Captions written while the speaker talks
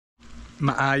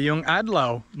Maayong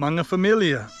adlaw, mga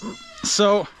familia.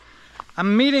 So,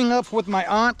 I'm meeting up with my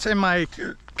aunt and my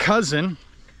cousin,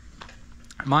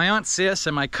 my aunt Sis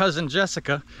and my cousin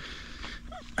Jessica,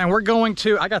 and we're going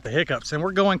to, I got the hiccups, and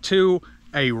we're going to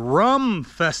a rum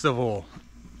festival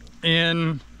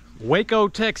in Waco,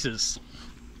 Texas.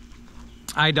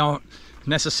 I don't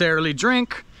necessarily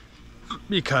drink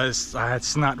because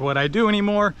that's not what I do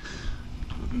anymore,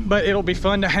 but it'll be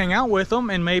fun to hang out with them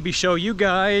and maybe show you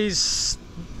guys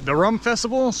the rum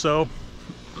festival, so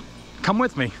come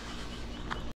with me.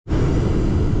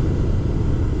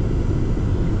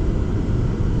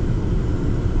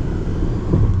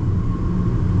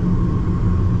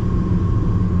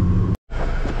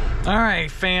 All right,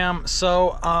 fam,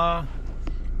 so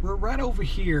we're right over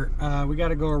here. We got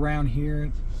to go around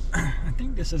here. I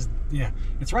think this is, yeah,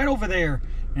 it's right over there,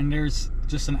 and there's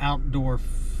just an outdoor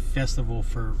festival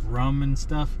for rum and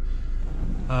stuff.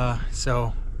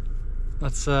 So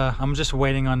let's I'm just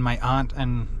waiting on my aunt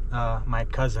and my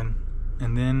cousin,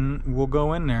 and then we'll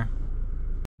go in there.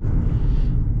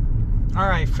 All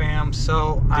right, fam,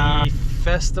 so the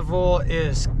festival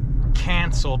is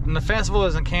canceled, and the festival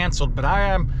isn't canceled, but I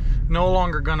am no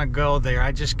longer gonna go there.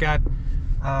 I just got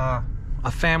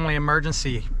a family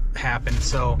emergency happened,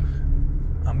 so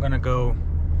I'm gonna go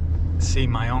see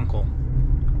my uncle.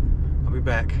 I'll be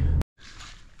back.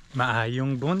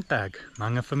 Maayong buntag,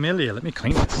 mga familia. Let me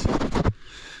clean this.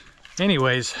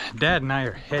 Anyways, Dad and I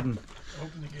are heading.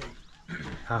 Open the gate.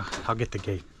 I'll get the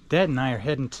gate. Dad and I are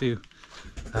heading to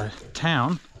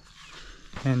town,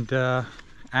 and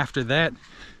after that,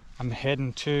 I'm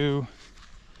heading to.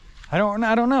 I don't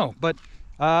know, but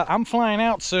I'm flying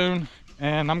out soon,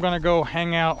 and I'm gonna go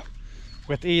hang out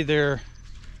with either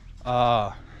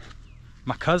my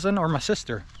cousin or my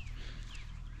sister.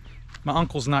 My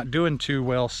uncle's not doing too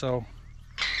well, so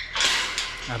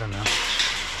I don't know.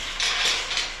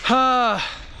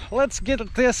 Let's get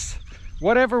at this,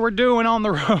 whatever we're doing on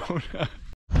the road.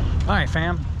 All right,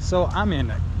 fam, so I'm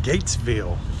in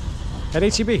Gatesville at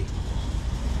HEB.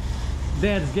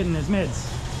 Dad's getting his meds,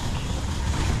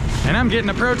 and I'm getting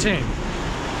a protein.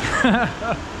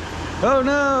 Oh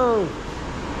no!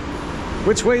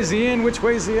 Which way's the in, which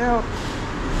way's the out?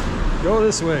 Go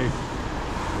this way.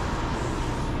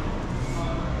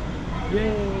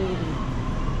 Yay!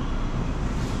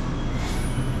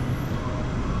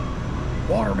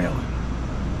 Watermelon.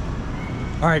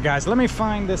 All right, guys, let me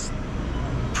find this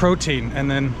protein, and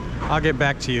then I'll get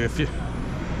back to you. If you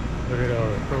look at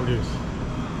our produce,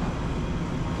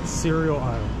 cereal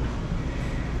aisle,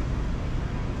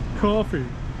 coffee,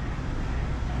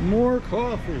 more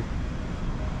coffee.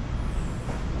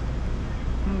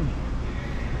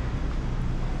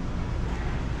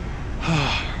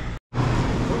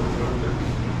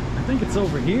 I think it's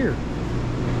over here.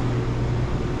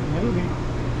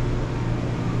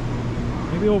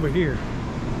 Maybe over here.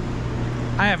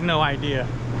 I have no idea.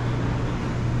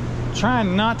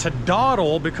 Trying not to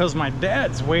dawdle because my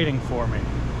dad's waiting for me.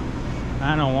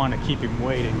 I don't want to keep him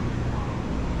waiting.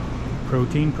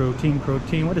 Protein, protein,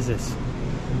 protein. What is this?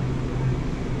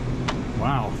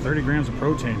 Wow, 30 grams of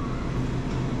protein.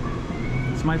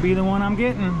 This might be the one I'm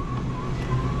getting.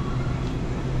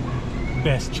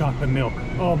 Best chocolate milk.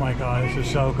 Oh my god, this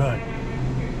is so good.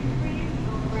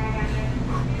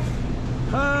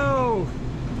 Oh!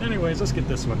 Anyways, let's get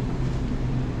this one.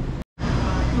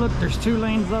 Look, there's 2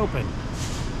 lanes open.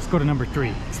 Let's go to number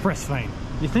 3, express lane.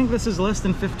 You think this is less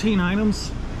than 15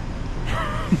 items?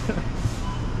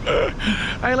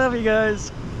 I love you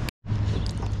guys.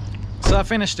 So I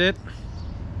finished it,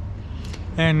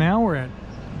 and now we're at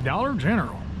Dollar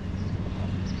General.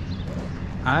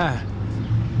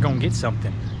 Gonna get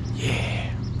something. Yeah.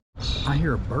 I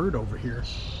hear a bird over here.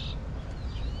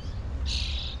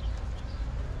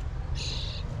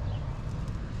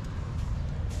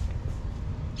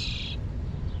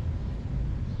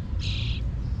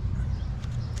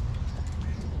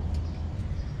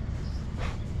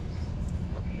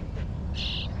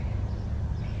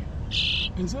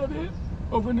 Is that it?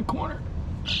 Over in the corner?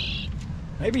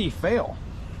 Maybe he fell.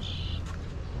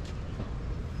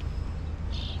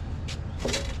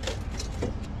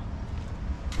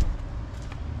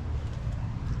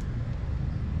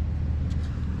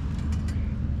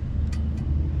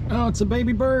 Oh, it's a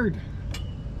baby bird.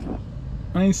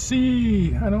 I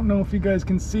see. I don't know if you guys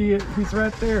can see it. He's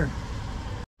right there.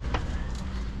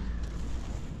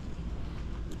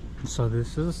 So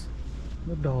this is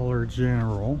the Dollar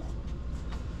General.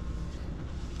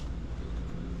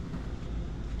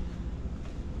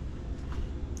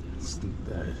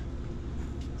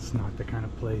 It's not the kind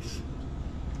of place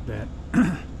that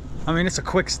I mean, it's a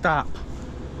quick stop,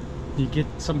 You get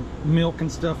some milk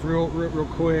and stuff real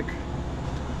quick.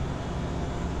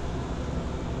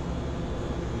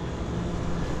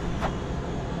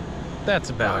 That's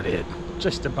about it.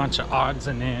 Just a bunch of odds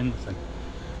and ends. And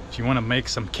if you want to make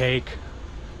some cake,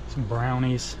 some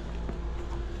brownies,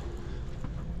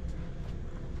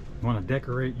 you want to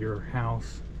decorate your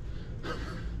house,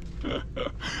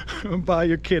 buy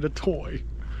your kid a toy.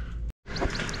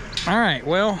 All right,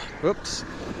 well, whoops.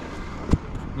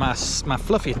 My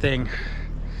fluffy thing,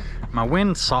 my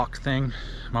wind sock thing,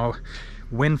 my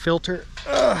wind filter,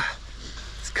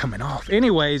 it's coming off.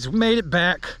 Anyways, we made it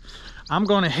back. I'm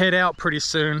gonna head out pretty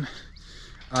soon.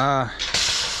 I'll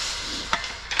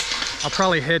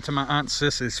probably head to my Aunt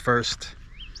Sissy's first.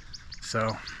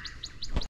 So